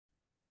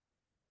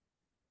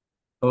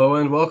Hello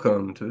and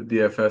welcome to the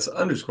DFS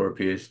underscore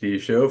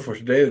PhD show for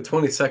today, the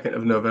 22nd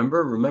of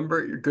November.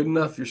 Remember, you're good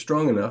enough, you're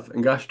strong enough,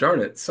 and gosh darn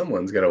it,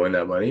 someone's got to win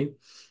that money.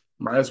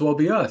 Might as well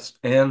be us.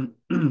 And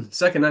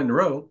second night in a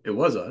row, it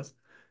was us.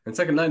 And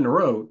second night in a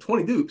row,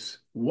 20 dupes.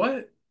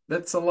 What?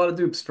 That's a lot of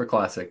dupes for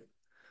Classic.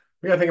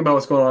 We got to think about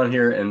what's going on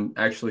here and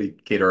actually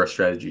cater our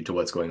strategy to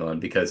what's going on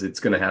because it's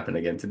going to happen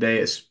again today,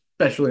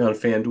 especially on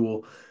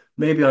FanDuel,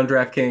 maybe on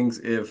DraftKings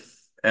if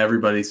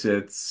everybody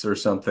sits or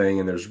something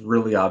and there's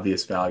really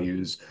obvious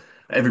values.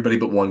 Everybody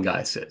but one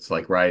guy sits,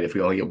 like, right? If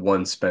we only get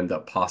one spend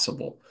up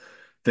possible,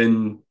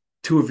 then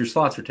two of your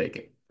slots are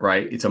taken,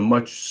 right? It's a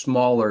much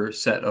smaller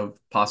set of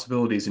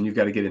possibilities and you've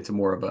got to get into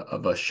more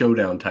of a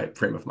showdown type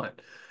frame of mind.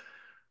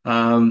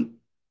 Um,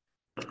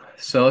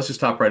 so let's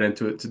just hop right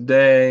into it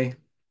today.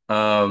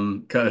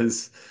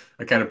 Because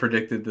I kind of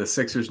predicted the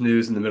Sixers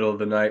news in the middle of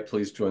the night.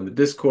 Please join the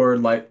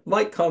Discord,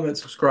 comment,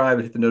 subscribe,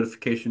 and hit the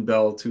notification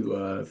bell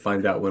to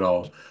find out when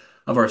all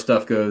of our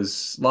stuff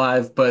goes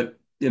live. But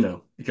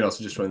you can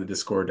also just join the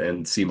Discord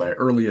and see my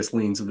earliest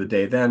leans of the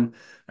day. Then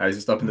I was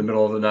just up in the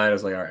middle of the night. I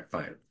was like, all right,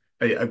 fine.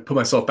 I put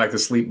myself back to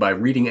sleep by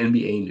reading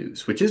NBA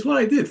news, which is what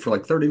I did for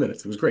like 30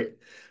 minutes. It was great.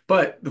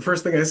 But the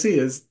first thing I see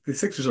is the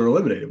Sixers are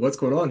eliminated. What's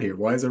going on here?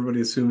 Why is everybody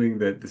assuming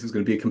that this is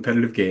going to be a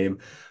competitive game?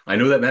 I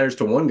know that matters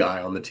to one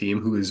guy on the team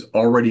who has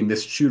already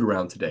missed shoot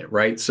around today,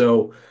 right?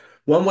 So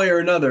one way or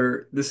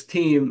another, this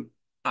team,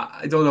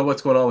 I don't know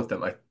what's going on with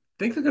them. I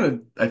think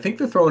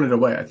they're throwing it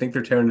away. I think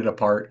they're tearing it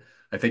apart.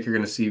 I think you're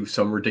going to see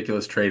some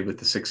ridiculous trade with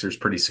the Sixers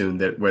pretty soon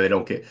where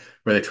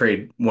they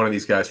trade one of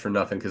these guys for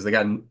nothing because they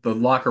got the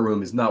locker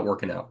room is not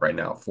working out right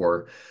now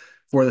for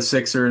the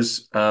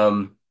Sixers.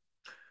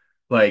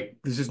 Like,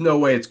 there's just no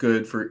way it's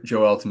good for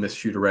Joel to miss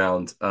shoot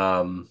around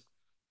in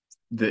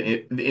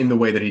the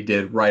way that he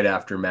did right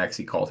after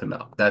Maxey called him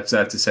out. That's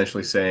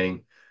essentially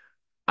saying,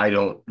 I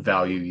don't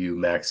value you,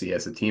 Maxey,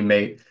 as a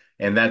teammate,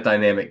 and that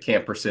dynamic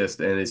can't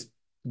persist and is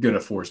going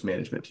to force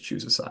management to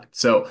choose a side.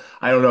 So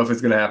I don't know if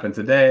it's going to happen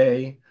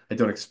today. I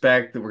don't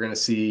expect that we're going to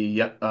see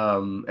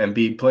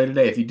Embiid play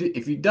today.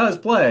 If he does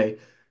play,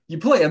 you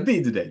play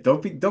Embiid today.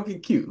 Don't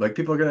get cute. Like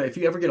people are gonna if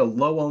you ever get a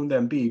low owned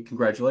Embiid,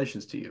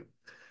 congratulations to you.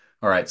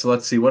 All right, so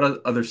let's see what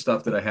other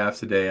stuff that I have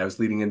today. I was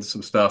leading into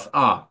some stuff.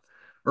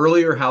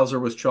 Earlier Hauser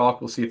was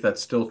chalk. We'll see if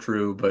that's still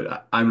true,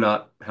 but I'm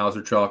not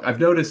Hauser chalk. I've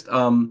noticed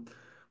we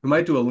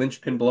might do a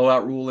linchpin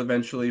blowout rule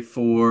eventually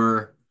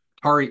for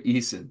Tari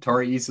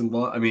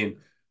Eason. I mean,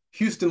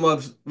 Houston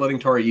loves letting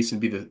Tari Eason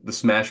be the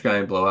smash guy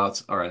in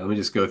blowouts. All right, let me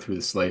just go through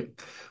the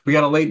slate. We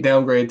got a late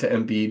downgrade to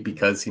Embiid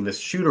because he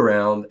missed shoot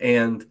around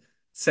and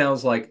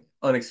sounds like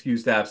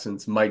unexcused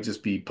absence might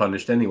just be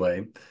punished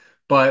anyway.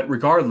 But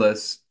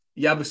regardless,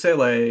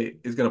 Yabusele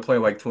is going to play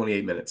like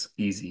 28 minutes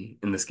easy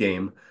in this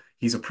game.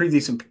 He's a pretty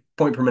decent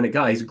point per minute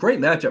guy. He's a great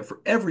matchup for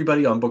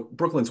everybody on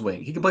Brooklyn's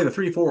wing. He can play the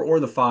 3, 4,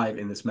 or the 5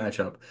 in this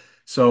matchup.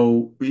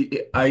 So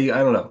I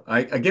don't know.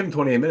 I give him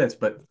 28 minutes,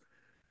 but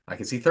I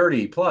can see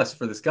 30 plus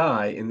for this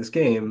guy in this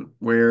game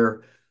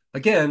where,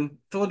 again,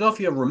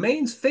 Philadelphia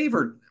remains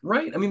favored,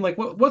 right? I mean, like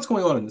what's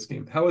going on in this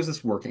game? How is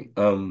this working?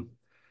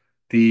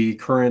 The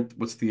current,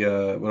 what's the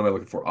what am I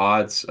looking for?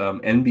 Odds,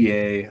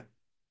 NBA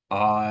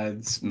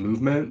odds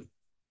movement.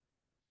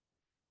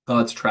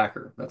 Odds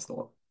tracker. That's the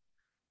one.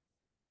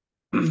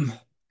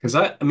 Because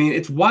I mean,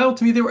 it's wild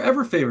to me they were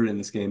ever favored in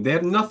this game. They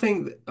have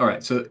nothing. All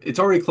right, so it's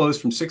already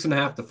closed from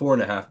 6.5 to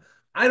 4.5.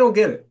 I don't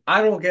get it.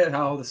 I don't get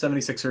how the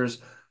 76ers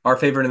are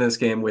favored in this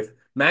game with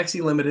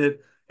Maxey limited,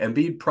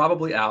 Embiid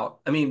probably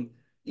out. I mean,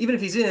 even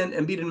if he's in,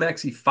 Embiid and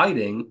Maxey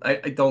fighting, I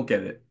don't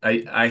get it.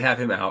 I have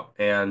him out,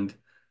 and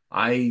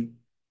I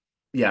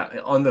yeah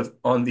on the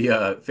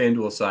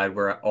FanDuel side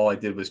where all I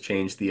did was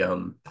change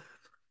the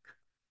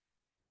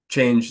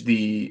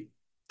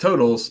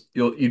totals,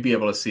 you'd be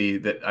able to see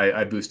that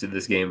I boosted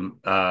this game,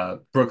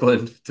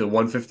 Brooklyn to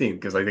 115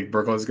 because I think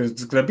Brooklyn is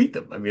just going to beat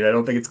them. I mean, I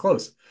don't think it's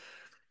close.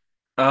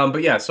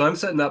 But yeah, so I'm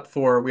setting up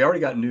for. We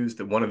already got news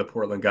that one of the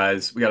Portland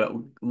guys we got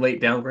a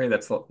late downgrade.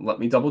 Let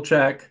me double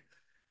check.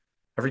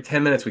 Every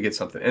 10 minutes we get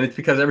something, and it's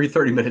because every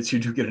 30 minutes you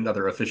do get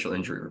another official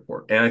injury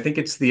report. And I think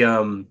it's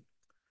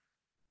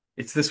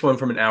this one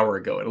from an hour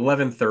ago at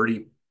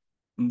 11:30.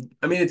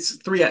 I mean,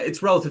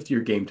 it's relative to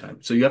your game time.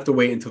 So you have to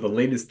wait until the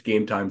latest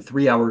game time,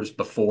 3 hours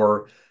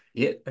before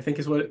it, I think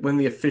is when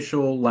the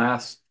official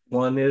last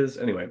one is.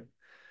 Anyway,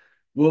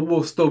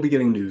 we'll still be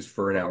getting news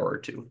for an hour or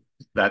two.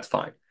 That's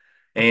fine.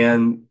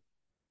 And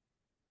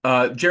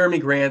Jeremy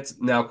Grant,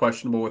 now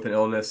questionable with an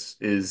illness,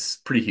 is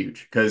pretty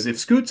huge because if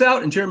Scoot's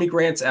out and Jeremy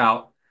Grant's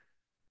out,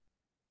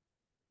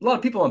 a lot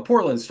of people on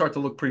Portland start to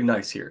look pretty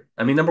nice here.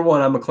 I mean, number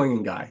one, I'm a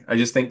Clingan guy. I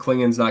just think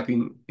Clingan's not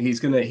going. He's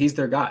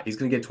their guy. He's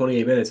gonna get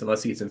 28 minutes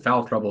unless he gets in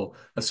foul trouble,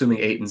 assuming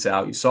Aiton's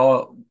out. You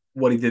saw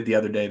what he did the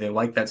other day. They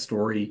like that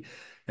story,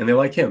 and they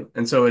like him.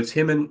 And so it's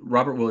him and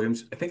Robert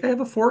Williams. I think I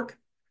have a fork.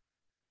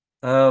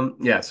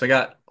 Yeah. So I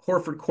got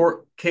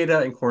Queta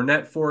and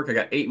Kornet fork. I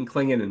got Aiton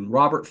Clingan and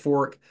Robert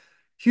fork.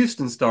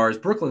 Houston Stars,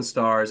 Brooklyn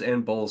Stars,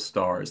 and Bulls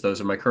Stars.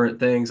 Those are my current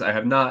things. I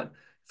have not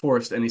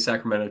forced any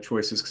Sacramento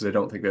choices because I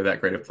don't think they're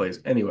that great of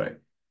plays anyway.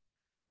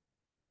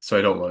 So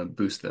I don't want to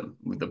boost them.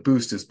 The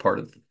boost is part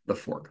of the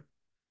fork.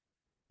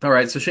 All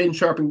right, so Shaedon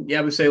Sharp and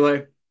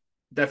Yabusele,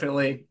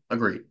 definitely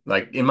agree.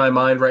 Like in my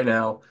mind right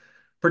now,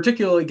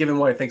 particularly given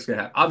what I think is going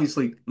to happen.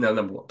 Obviously, no,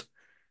 number one.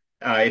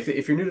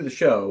 If you're new to the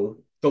show,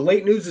 the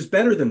late news is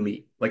better than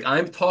me. Like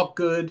I'm talk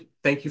good.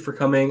 Thank you for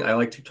coming. I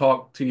like to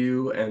talk to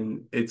you,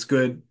 and it's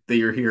good that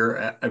you're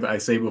here. I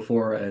say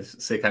before, I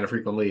say kind of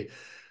frequently,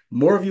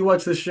 more of you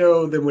watch this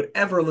show than would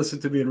ever listen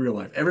to me in real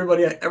life.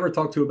 Everybody I ever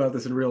talk to about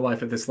this in real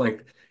life at this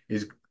length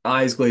is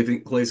eyes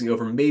glazing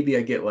over. Maybe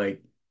I get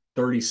like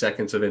 30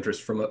 seconds of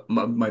interest from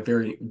my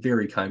very,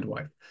 very kind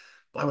wife.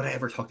 Why would I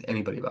ever talk to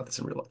anybody about this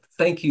in real life?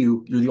 Thank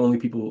you. You're the only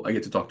people I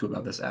get to talk to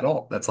about this at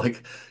all. That's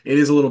like, it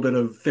is a little bit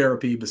of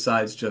therapy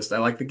besides just, I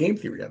like the game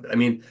theory of it. I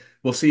mean,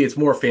 we'll see. It's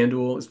more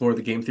FanDuel. It's more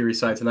the game theory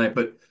side tonight,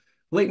 but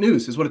late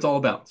news is what it's all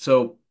about.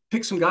 So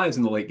pick some guys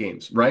in the late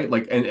games, right?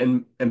 Like,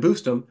 and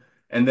boost them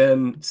and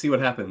then see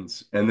what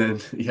happens. And then,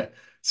 yeah.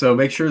 So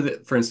make sure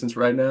that, for instance,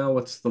 right now,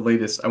 what's the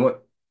latest? I want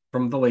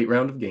from the late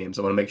round of games,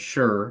 I want to make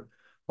sure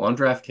on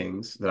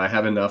DraftKings that I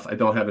have enough. I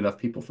don't have enough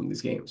people from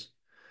these games.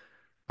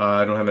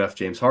 I don't have enough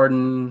James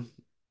Harden.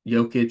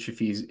 Jokic,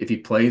 if he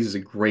plays, is a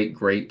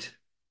great.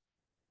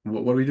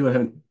 What are we doing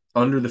having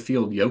under the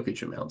field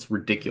Jokic amounts?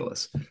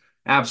 Ridiculous.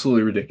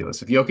 Absolutely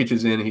ridiculous. If Jokic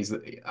is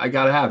in, I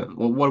gotta have him.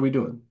 Well, what are we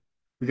doing?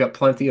 We got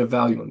plenty of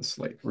value in the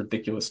slate.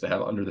 Ridiculous to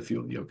have under the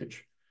field Jokic.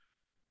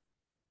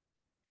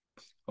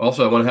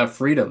 Also, I want to have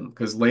freedom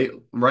because late,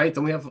 right?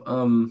 Then we have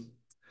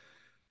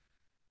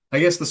I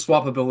guess the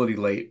swappability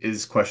late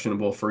is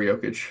questionable for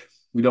Jokic.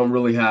 We don't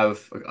really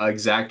have an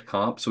exact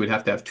comp, so we'd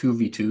have to have two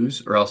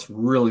V2s or else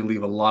really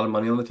leave a lot of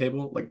money on the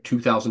table, like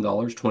 $2,000,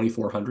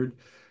 2,400.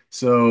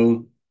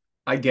 So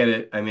I get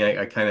it. I mean,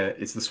 I kind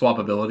of it's the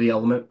swappability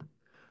element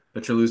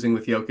that you're losing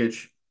with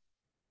Jokic.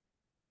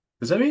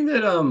 Does that mean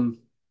that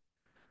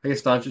I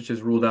guess Doncic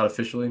is ruled out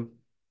officially?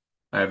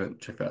 I haven't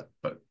checked that,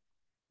 but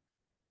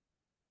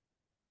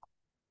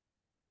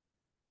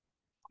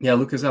yeah,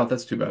 Luka's out.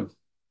 That's too bad.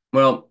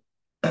 Well,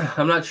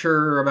 I'm not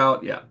sure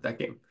about that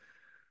game.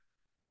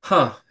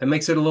 Huh. It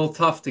makes it a little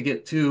tough to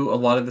get to a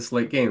lot of this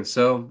late game.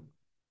 So,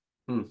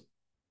 hmm.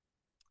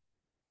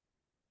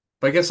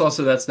 But I guess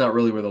also that's not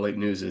really where the late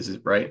news is,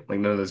 right? Like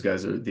none of those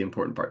guys are the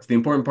important parts. The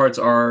important parts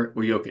are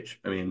Jokic.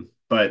 I mean,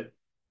 but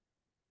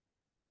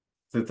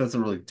that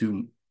doesn't really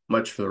do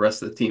much for the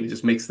rest of the team. It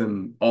just makes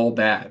them all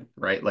bad,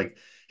 right? Like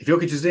if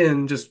Jokic is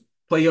in, just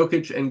play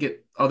Jokic and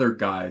get other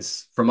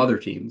guys from other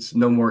teams.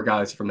 No more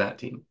guys from that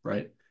team,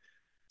 right?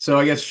 So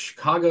I guess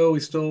Chicago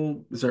is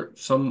there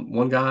some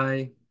one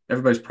guy?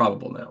 Everybody's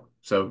probable now.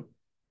 So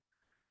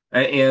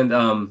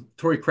and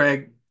Torrey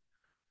Craig,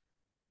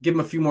 give him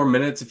a few more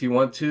minutes if you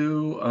want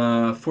to.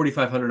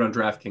 4,500 on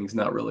DraftKings,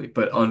 not really,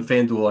 but on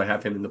FanDuel, I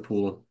have him in the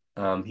pool.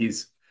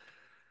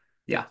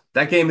 Yeah,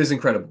 that game is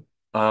incredible.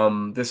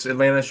 This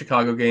Atlanta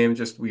Chicago game,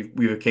 just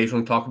we've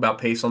occasionally talked about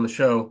pace on the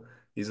show.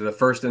 These are the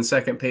first and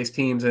second pace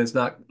teams, and it's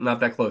not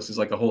that close. It's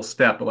like a whole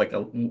step, like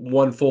a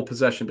one full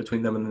possession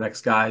between them and the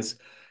next guys.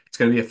 It's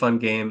going to be a fun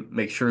game.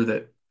 Make sure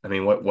that I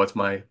mean, what's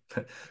my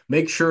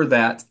make sure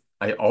that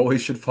I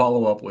always should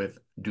follow up with,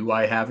 do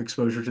I have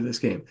exposure to this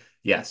game?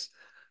 Yes.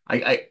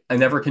 I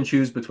never can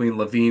choose between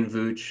Lavine,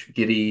 Vooch,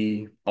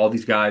 Giddy, all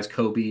these guys,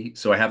 Coby.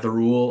 So I have the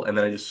rule, and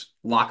then I just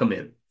lock them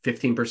in.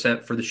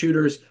 15% for the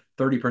shooters,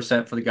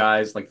 30% for the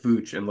guys like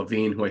Vooch and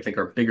Lavine, who I think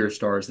are bigger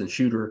stars than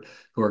shooter,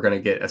 who are going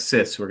to get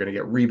assists, who are going to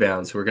get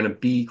rebounds, who are going to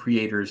be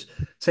creators.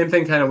 Same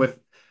thing kind of with,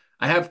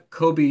 I have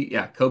Coby.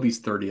 Yeah, Coby's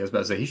 30. I was about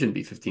to say he shouldn't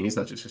be 15. He's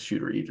not just a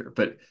shooter either.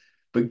 But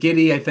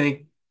Giddy, I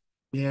think,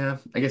 yeah,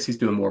 I guess he's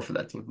doing more for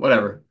that team.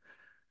 Whatever.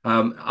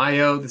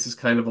 IO, this is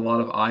kind of a lot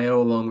of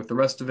IO along with the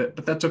rest of it,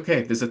 but that's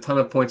okay. There's a ton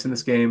of points in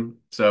this game,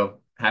 so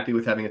happy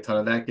with having a ton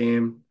of that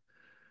game.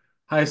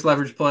 Highest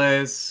leverage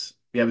plays,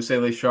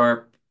 Yabusele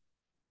Sharp,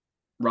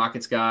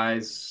 Rockets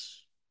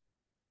guys,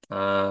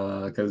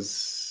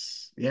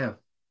 because yeah.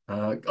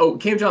 Oh,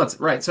 Cam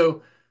Johnson, right?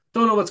 So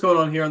don't know what's going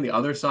on here on the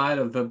other side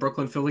of the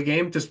Brooklyn Philly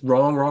game. Just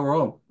wrong, wrong,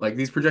 wrong. Like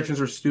these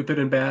projections are stupid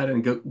and bad,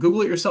 and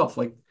Google it yourself.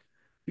 Like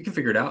you can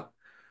figure it out.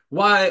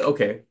 Why?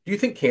 Okay. Do you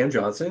think Cam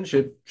Johnson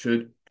should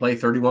play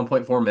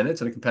 31.4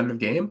 minutes in a competitive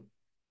game?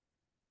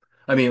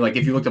 I mean, like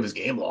if you looked up his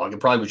game log, it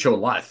probably would show a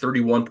lot of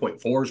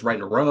 31.4s right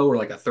in a row or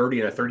like a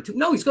 30 and a 32.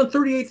 No, he's gone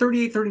 38,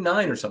 38,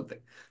 39 or something.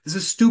 This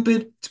is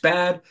stupid. It's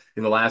bad.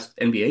 In the last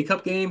NBA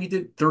Cup game, he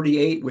did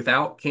 38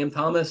 without Cam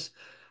Thomas.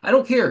 I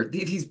don't care.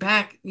 If he's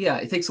back, yeah,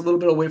 it takes a little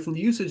bit away from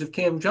the usage of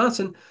Cam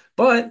Johnson,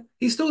 but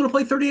he's still going to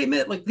play 38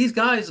 minutes. Like these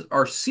guys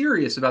are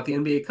serious about the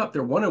NBA Cup.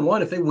 They're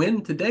 1-1. If they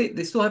win today,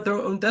 they still have their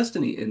own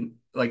destiny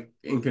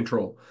in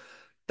control.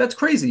 That's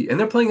crazy. And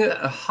they're playing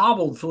a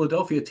hobbled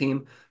Philadelphia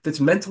team that's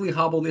mentally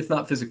hobbled, if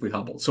not physically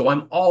hobbled. So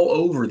I'm all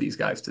over these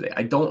guys today.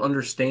 I don't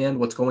understand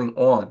what's going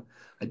on.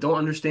 I don't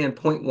understand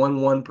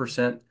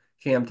 0.11%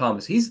 Cam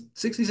Thomas. He's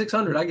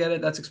 6,600. I get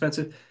it. That's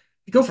expensive.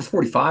 You go for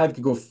 45, you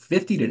could go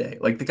 50 today.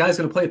 Like the guy's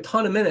going to play a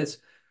ton of minutes,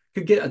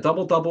 could get a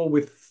double-double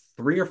with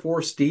three or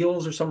four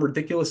steals or some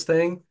ridiculous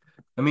thing.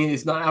 I mean,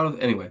 it's not out of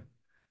anyway.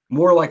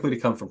 More likely to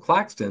come from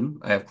Claxton.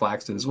 I have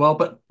Claxton as well.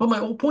 But my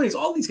whole point is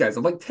all these guys,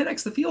 I'm like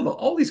 10x the field on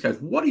all these guys.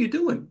 What are you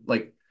doing?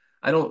 Like,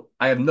 I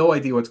have no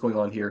idea what's going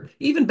on here.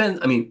 Even Ben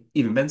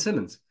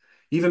Simmons.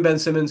 Even Ben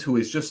Simmons, who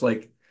is just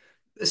like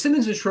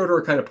Simmons and Schroeder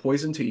are kind of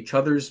poison to each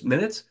other's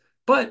minutes,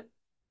 but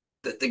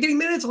they're getting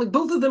minutes. Like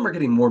both of them are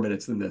getting more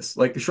minutes than this.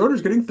 Like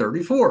Schroeder's getting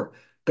 34.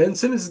 Ben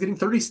Simmons is getting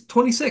 30,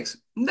 26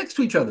 next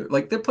to each other.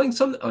 Like they're playing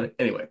some.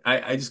 Anyway,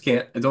 I just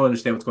can't. I don't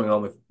understand what's going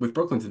on with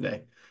Brooklyn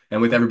today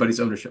and with everybody's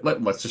ownership.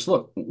 Let's just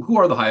look. Who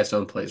are the highest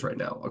owned plays right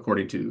now,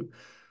 according to.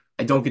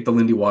 I don't get the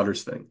Lindy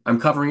Waters thing. I'm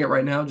covering it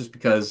right now just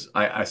because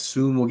I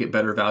assume we'll get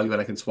better value and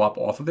I can swap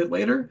off of it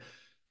later.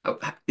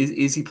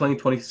 Is he playing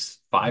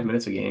 25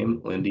 minutes a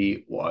game?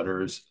 Lindy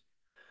Waters.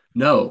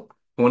 No,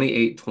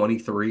 28,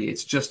 23.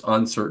 It's just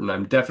uncertain.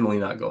 I'm definitely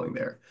not going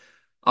there.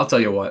 I'll tell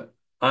you what,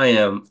 I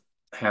am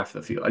half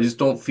the field. I just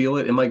don't feel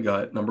it in my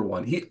gut. Number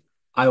one,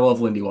 I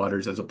love Lindy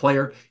Waters as a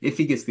player. If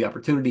he gets the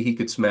opportunity, he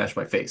could smash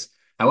my face.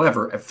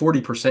 However, at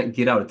 40%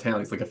 get out of town,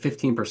 he's like a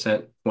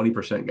 15%,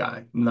 20%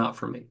 guy. Not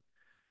for me.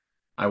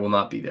 I will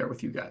not be there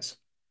with you guys.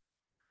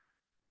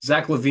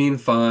 Zach Lavine,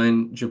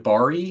 fine.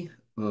 Jabari,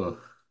 ugh,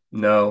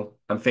 no,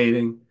 I'm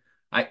fading.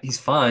 He's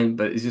fine,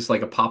 but it's just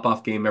like a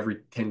pop-off game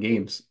every 10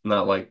 games,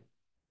 not like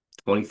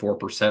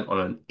 24% on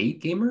an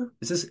eight gamer?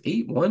 Is this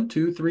eight? One,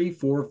 two, three,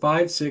 four,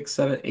 five, six,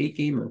 seven, eight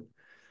gamer.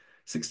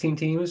 16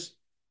 teams?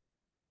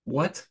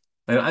 What?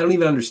 I don't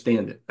even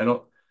understand it.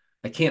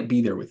 I can't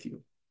be there with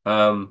you.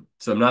 So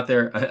I'm not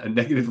there. I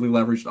negatively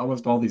leveraged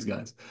almost all these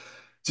guys.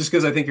 Just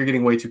because I think you're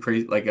getting way too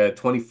crazy. Like a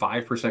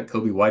 25%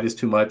 Coby White is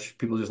too much.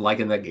 People just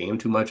liking that game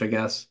too much, I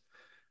guess.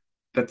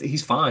 But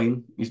he's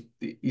fine.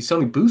 You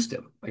suddenly boost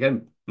him. Like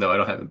no, I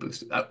don't have him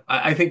boosted.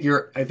 I think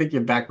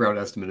your background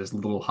estimate is a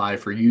little high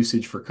for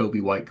usage for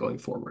Coby White going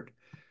forward.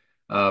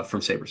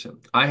 From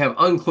SaberSim. I have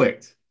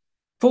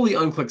fully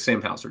unclicked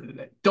Sam Hauser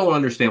today. Don't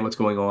understand what's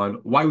going on.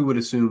 Why we would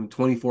assume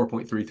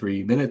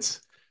 24.33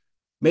 minutes.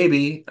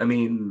 Maybe. I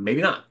mean,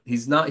 maybe not.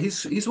 He's not.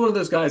 He's one of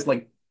those guys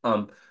like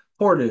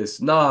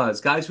Portis, Nas,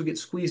 guys who get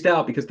squeezed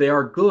out because they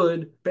are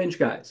good bench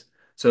guys.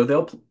 So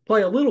they'll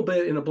play a little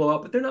bit in a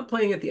blowout, but they're not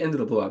playing at the end of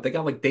the blowout. They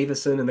got like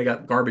Davison and they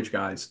got garbage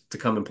guys to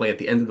come and play at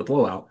the end of the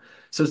blowout.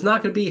 So it's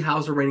not going to be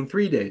Hauser raining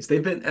 3 days.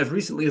 They've been as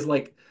recently as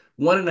like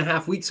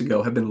 1.5 weeks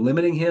ago have been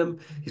limiting him.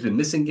 He's been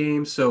missing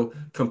games, so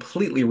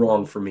completely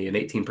wrong for me. An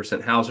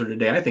 18% Hauser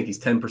today. I think he's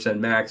 10%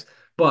 max,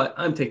 but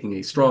I'm taking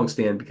a strong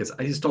stand because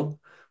I just don't.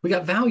 We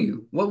got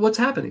value. What's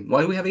happening?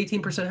 Why do we have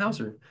 18%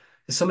 Hauser?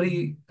 Is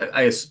somebody?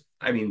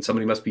 I mean,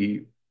 somebody must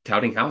be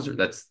touting Hauser.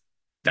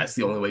 That's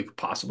the only way you could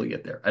possibly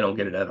get there. I don't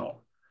get it at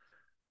all.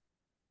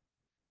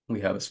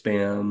 We have a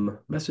spam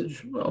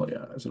message. Oh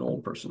yeah, as an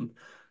old person,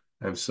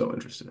 I'm so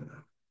interested in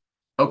that.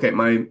 Okay,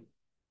 my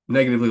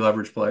negatively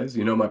leveraged plays.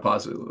 You know my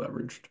positively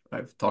leveraged.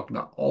 I've talked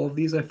about all of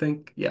these, I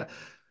think. Yeah.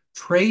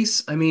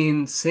 Trace, I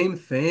mean, same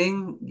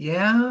thing.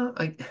 Yeah.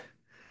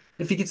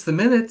 If he gets the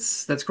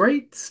minutes, that's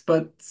great.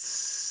 But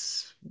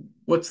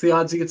what's the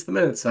odds he gets the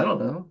minutes? I don't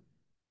know.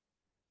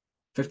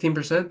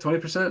 15%,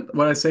 20%?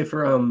 What did I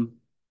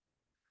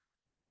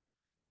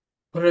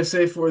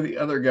say for the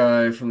other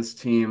guy from this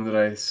team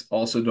that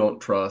also don't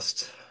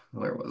trust?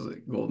 Where was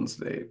it? Golden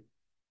State.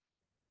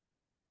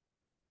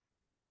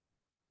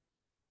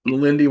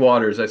 Lindy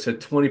Waters, I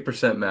said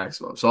 20%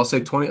 maximum. So I'll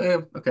say 20.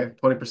 Okay,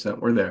 20%.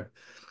 We're there.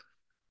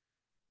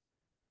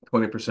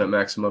 20%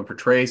 maximum for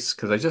Trace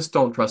because I just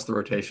don't trust the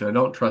rotation. I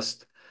don't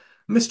trust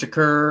Mr.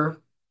 Kerr.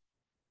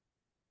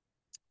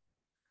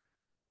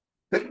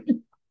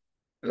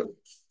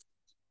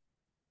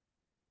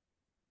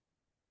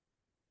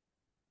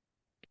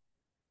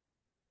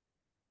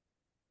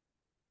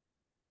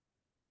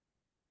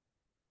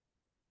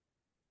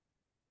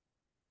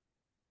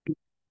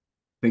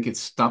 I think it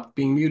stopped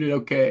being muted.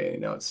 Okay,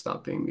 now it's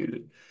stopped being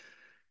muted.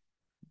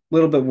 A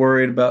little bit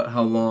worried about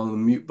how long the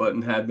mute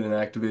button had been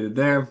activated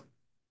there,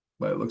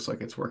 but it looks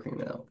like it's working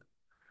now.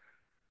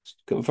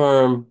 Just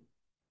confirm.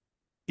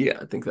 Yeah,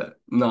 I think that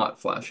not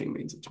flashing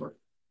means it's working.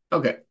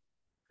 Okay.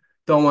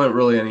 Don't want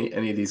really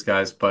any of these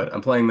guys, but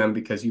I'm playing them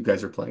because you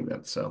guys are playing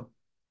them. So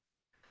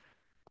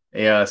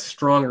a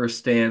stronger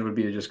stand would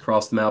be to just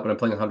cross them out, but I'm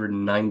playing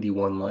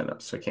 191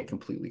 lineups, so I can't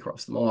completely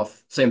cross them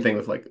off. Same thing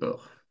with like,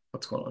 ugh,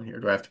 what's going on here?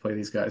 Do I have to play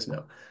these guys?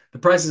 No. The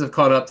prices have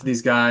caught up to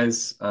these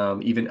guys.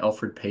 Even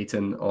Elfrid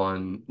Payton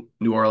on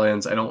New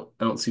Orleans. I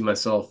don't see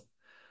myself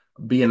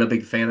being a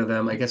big fan of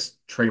them. I guess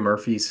Trey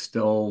Murphy's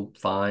still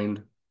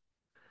fine.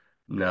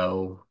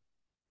 No,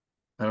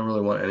 I don't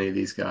really want any of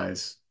these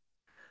guys.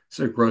 It's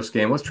a gross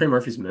game. What's Trey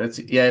Murphy's minutes?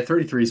 Yeah,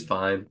 33 is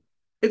fine.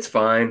 It's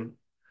fine.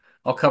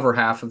 I'll cover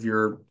half of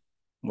your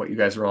what you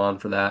guys are on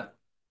for that.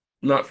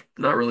 Not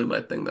really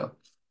my thing though.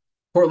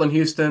 Portland,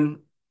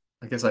 Houston.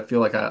 I guess I feel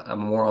like I'm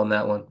more on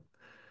that one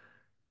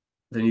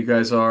than you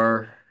guys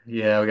are.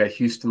 Yeah, we got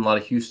Houston, a lot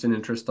of Houston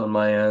interest on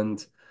my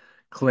end.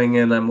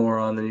 Clingan, I'm more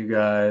on than you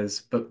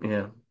guys. But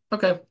yeah.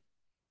 Okay.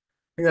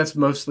 I think that's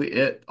mostly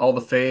it. All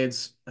the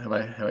fades. Have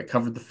I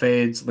covered the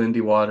fades?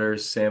 Lindy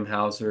Waters, Sam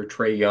Hauser,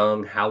 Trae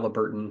Young,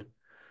 Halliburton.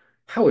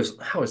 How is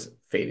it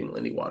fading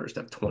Lindy Waters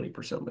to have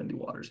 20% Lindy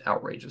Waters.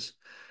 Outrageous.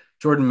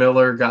 Jordan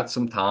Miller got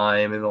some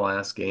time in the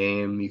last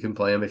game. You can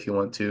play him if you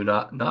want to.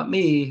 Not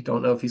me.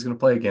 Don't know if he's going to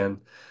play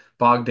again.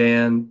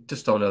 Bogdan,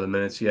 just don't know the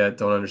minutes yet.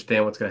 Don't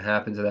understand what's going to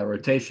happen to that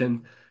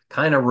rotation.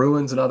 Kind of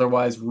ruins an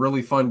otherwise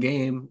really fun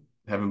game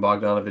having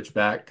Bogdanovich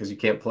back because you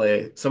can't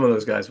play some of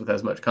those guys with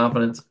as much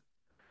confidence.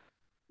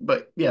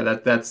 But yeah,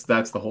 that's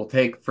the whole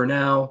take for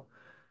now.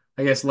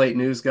 I guess late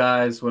news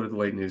guys. What are the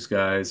late news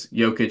guys?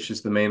 Jokic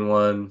is the main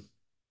one.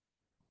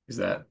 Is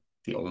that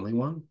the only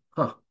one?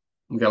 Huh.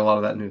 We got a lot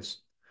of that news.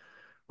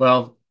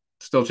 Well,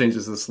 still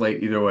changes the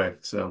slate either way.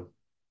 So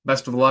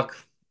best of luck.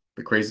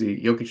 The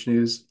crazy Jokic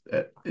news.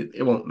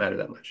 It won't matter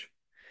that much.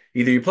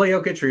 Either you play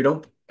Jokic or you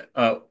don't.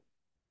 Uh,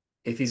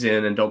 if he's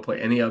in and don't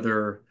play any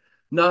other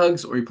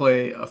nugs, or you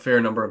play a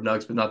fair number of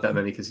nugs, but not that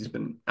many because he's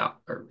been out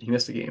or he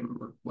missed a game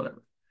or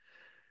whatever.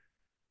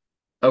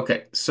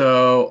 Okay,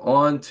 so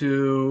on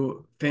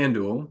to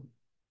FanDuel.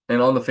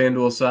 And on the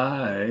FanDuel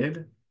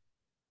side,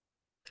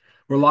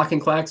 we're locking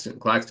Claxton.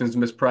 Claxton's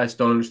mispriced.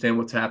 Don't understand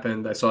what's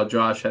happened. I saw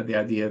Josh had the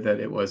idea that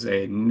it was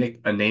a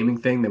naming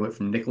thing. They went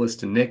from Nicholas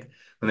to Nick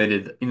when they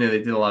did, they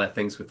did a lot of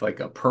things with like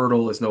a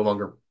Pirtle is no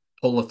longer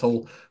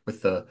Politol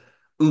with the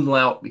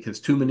umlaut because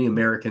too many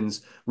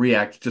Americans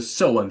react just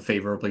so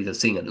unfavorably to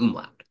seeing an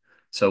umlaut.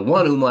 So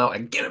one umlaut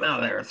and get him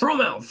out of there, throw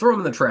him out, throw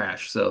him in the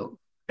trash. So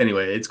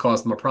anyway, it's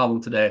caused them a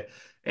problem today.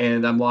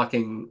 And I'm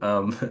locking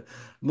I'm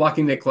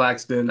locking Nick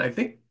Claxton. I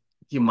think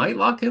you might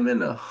lock him in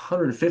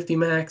 150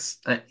 max.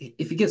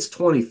 If he gets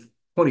 20,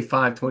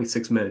 25,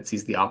 26 minutes,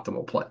 he's the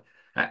optimal play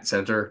at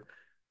center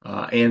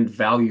and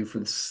value for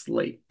the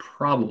slate,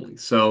 probably.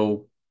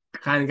 So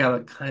kind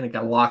of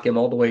gotta lock him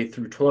all the way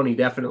through 20,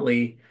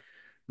 definitely.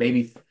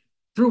 Maybe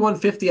through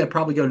 150, I'd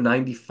probably go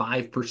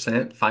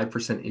 95%,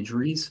 5%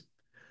 injuries.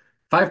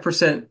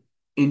 5%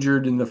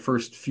 injured in the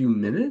first few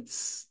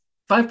minutes.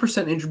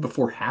 5% injured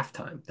before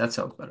halftime. That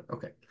sounds better.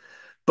 Okay.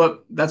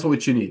 But that's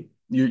what you need.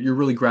 You're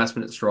really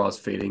grasping at straws,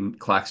 fading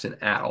Claxton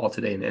at all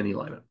today in any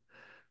lineup.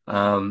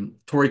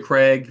 Torrey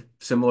Craig,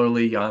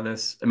 similarly,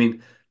 Giannis. I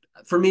mean,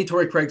 for me,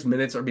 Torrey Craig's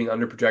minutes are being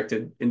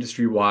underprojected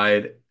industry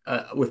wide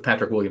with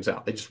Patrick Williams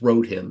out. They just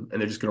rode him and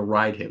they're just going to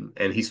ride him,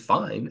 and he's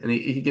fine and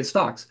he gets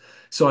stocks.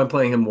 So I'm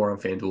playing him more on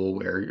FanDuel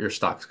where your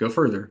stocks go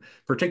further,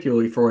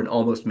 particularly for an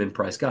almost min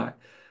price guy.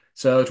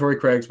 So Torrey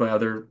Craig's my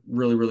other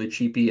really, really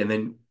cheapy. And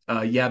then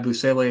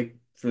Yabusele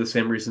for the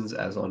same reasons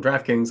as on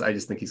DraftKings. I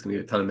just think he's going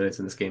to get a ton of minutes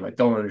in this game. I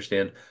don't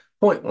understand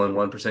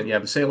 0.11%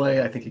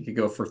 Yabusele. I think he could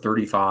go for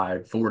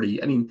 35,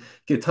 40. I mean,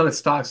 get a ton of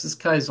stocks. This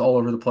guy's all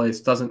over the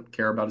place, doesn't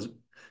care about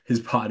his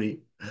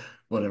body.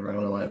 Whatever. I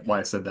don't know why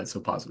I said that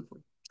so positively.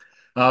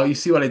 You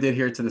see what I did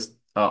here to this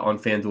on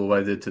FanDuel, what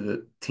I did to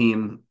the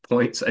team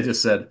points. I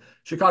just said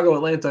Chicago,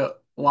 Atlanta,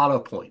 a lot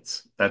of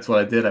points. That's what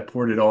I did. I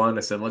poured it on.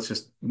 I said, let's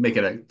just make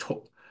it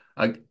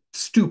a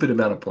stupid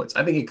amount of points.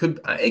 I think it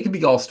could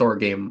be all-star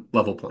game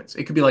level points.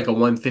 It could be like a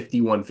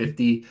 150,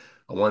 150,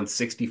 a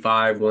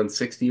 165,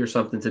 160 or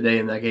something today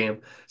in that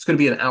game. It's going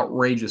to be an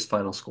outrageous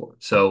final score.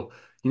 So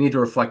you need to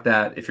reflect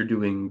that if you're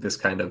doing this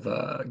kind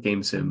of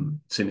game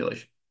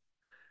simulation.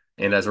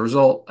 And as a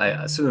result, I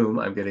assume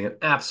I'm getting an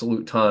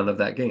absolute ton of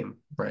that game,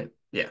 right?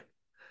 Yeah.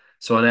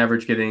 So on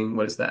average, getting,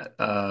 what is that?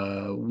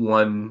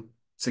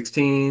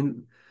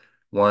 116,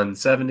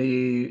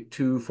 170,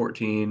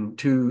 214,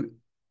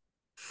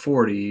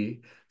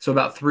 240. So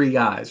about three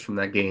guys from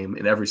that game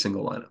in every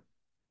single lineup.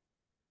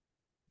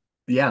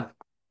 Yeah,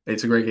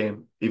 it's a great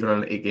game, even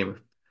on an eight gamer.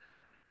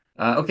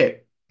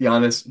 Okay,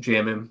 Giannis,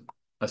 jam him,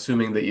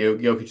 assuming that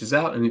Jokic is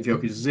out, and if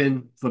Jokic is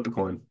in, flip a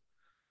coin.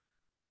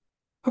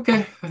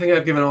 Okay, I think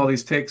I've given all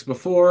these takes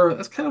before.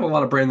 That's kind of a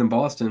lot of Brandon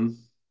Boston.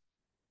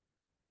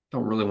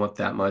 Don't really want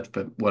that much,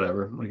 but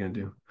whatever. What are you gonna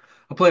do?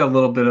 I'll play a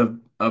little bit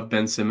of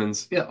Ben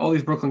Simmons. Yeah, all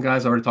these Brooklyn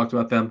guys, I already talked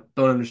about them.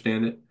 Don't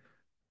understand it.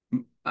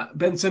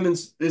 Ben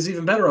Simmons is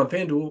even better on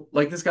FanDuel.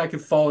 Like this guy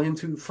could fall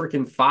into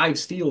freaking five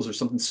steals or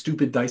something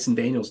stupid Dyson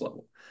Daniels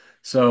level.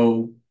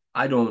 So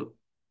I don't.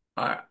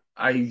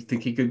 I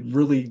think he could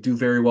really do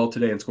very well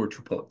today and score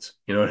 2 points.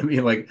 You know what I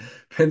mean? Like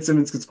Ben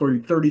Simmons could score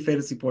you 30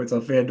 fantasy points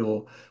on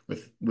FanDuel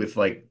with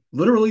like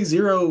literally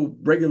zero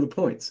regular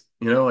points.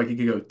 Like he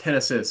could go 10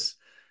 assists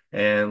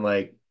and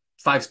like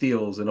five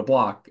steals and a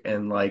block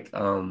and like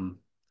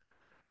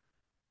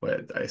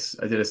what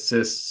I did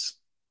assists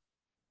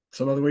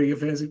some other way to get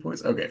fantasy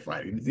points. Okay,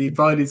 fine. He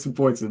probably needs some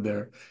points in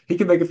there. He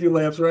can make a few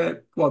layups, right?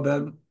 Come on,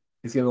 Ben.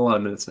 He's getting a lot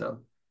of minutes now.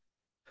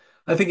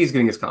 I think he's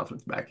getting his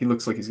confidence back. He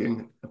looks like he's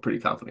getting a pretty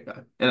confident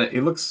guy. And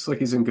it looks like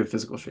he's in good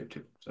physical shape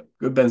too. So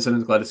good, Ben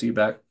Simmons. Glad to see you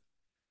back.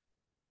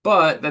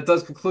 But that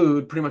does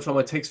conclude pretty much all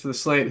my takes for the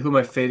slate. Who am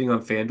I fading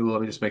on FanDuel?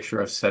 Let me just make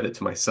sure I've set it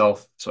to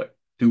myself. So I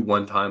do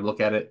one time look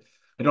at it.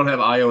 I don't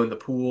have IO in the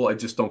pool. I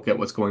just don't get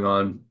what's going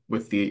on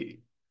with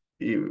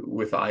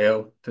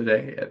IO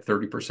today at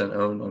 30%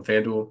 owned on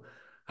FanDuel.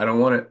 I don't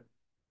want it.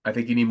 I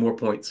think you need more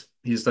points.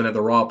 He just doesn't have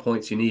the raw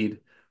points you need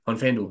on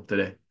FanDuel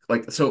today.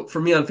 Like so for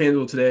me on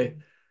FanDuel today.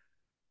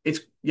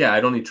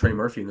 I don't need Trey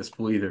Murphy in this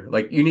pool either.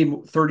 Like you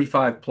need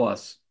 35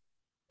 plus.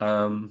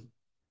 Um,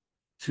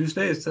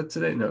 Tuesday, is that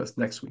today? No, it's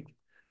next week.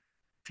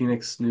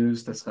 Phoenix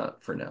News. That's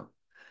not for now.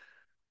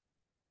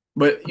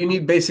 But you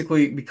need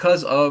basically,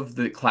 because of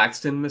the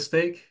Claxton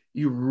mistake,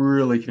 you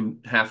really can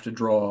have to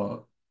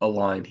draw a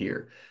line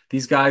here.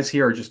 These guys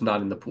here are just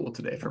not in the pool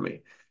today for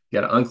me.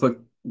 You got to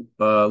unclick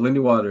Lindy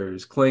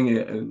Waters,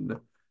 Clingan,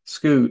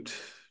 Scoot,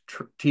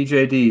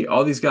 TJD.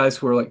 All these guys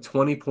who are like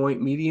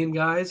 20-point median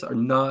guys are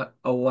not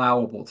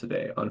allowable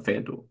today on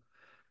FanDuel.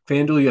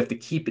 FanDuel, you have to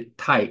keep it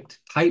tight.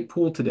 Tight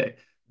pool today.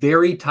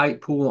 Very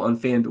tight pool on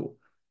FanDuel.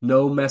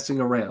 No messing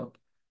around.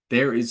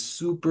 There is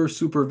super,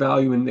 super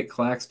value in Nick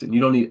Claxton. You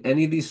don't need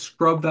any of these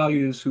scrub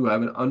values who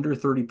have an under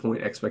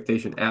 30-point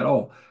expectation at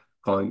all.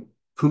 Calling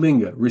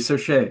Kuminga,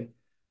 Researche,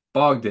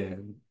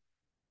 Bogdan,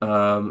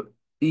 um,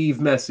 Eve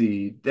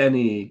Messi,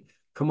 Denny,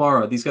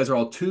 Kamara. These guys are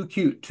all too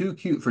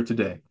cute for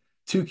today.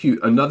 Too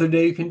cute. Another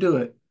day you can do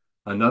it.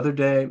 Another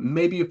day.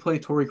 Maybe you play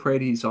Torrey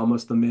Craig. He's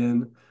almost the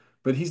min,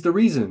 but he's the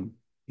reason.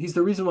 He's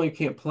the reason why you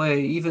can't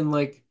play. Even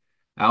like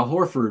Al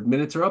Horford,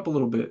 minutes are up a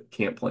little bit.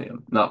 Can't play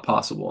him. Not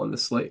possible on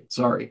this slate.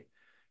 Sorry.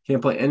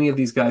 Can't play any of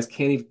these guys.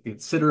 Can't even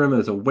consider him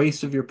as a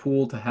waste of your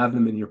pool to have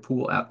them in your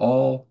pool at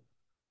all.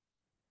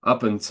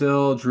 Up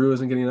until Drew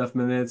isn't getting enough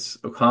minutes.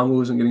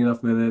 Okongwu isn't getting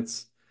enough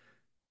minutes.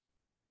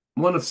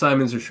 One of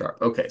Simons or Sharp.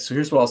 Okay, so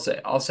here's what I'll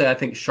say. I'll say I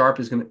think Sharp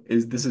is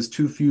this is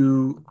too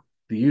few.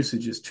 The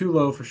usage is too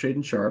low for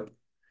Shaedon Sharp.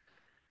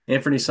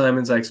 Anthony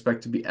Simons I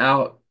expect to be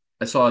out.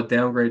 I saw a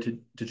downgrade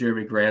to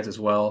Jeremy Grant as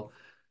well.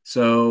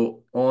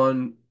 So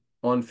on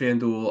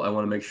FanDuel, I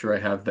want to make sure I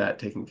have that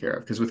taken care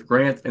of because with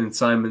Grant and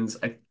Simons,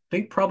 I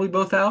think probably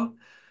both out.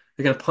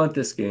 They're gonna punt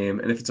this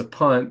game, and if it's a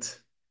punt,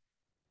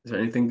 is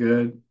there anything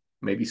good?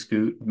 Maybe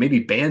Scoot,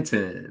 maybe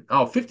Banton.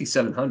 Oh,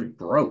 5,700,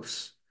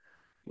 gross.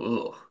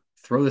 Ugh.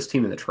 Throw this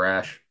team in the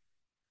trash.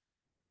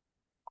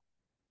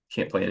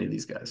 Can't play any of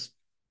these guys.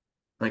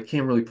 I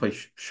can't really play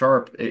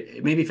Sharp.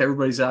 Maybe if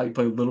everybody's out, you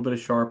play a little bit of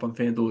Sharp on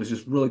FanDuel. It's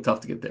just really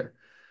tough to get there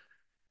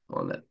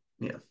on that.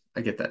 Yeah,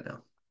 I get that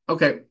now.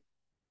 Okay.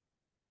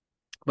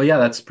 But yeah,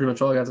 that's pretty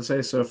much all I got to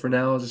say. So for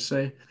now, I'll just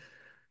say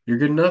you're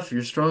good enough,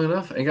 you're strong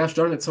enough, and gosh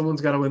darn it,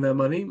 someone's got to win that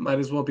money. Might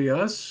as well be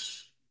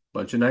us.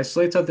 Bunch of nice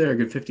slates out there. A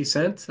good 50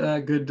 cent,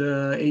 good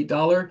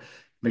 $8.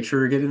 Make sure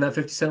you're getting that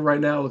 50 cent right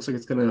now. Looks like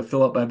it's going to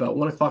fill up by about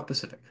 1 o'clock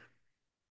Pacific.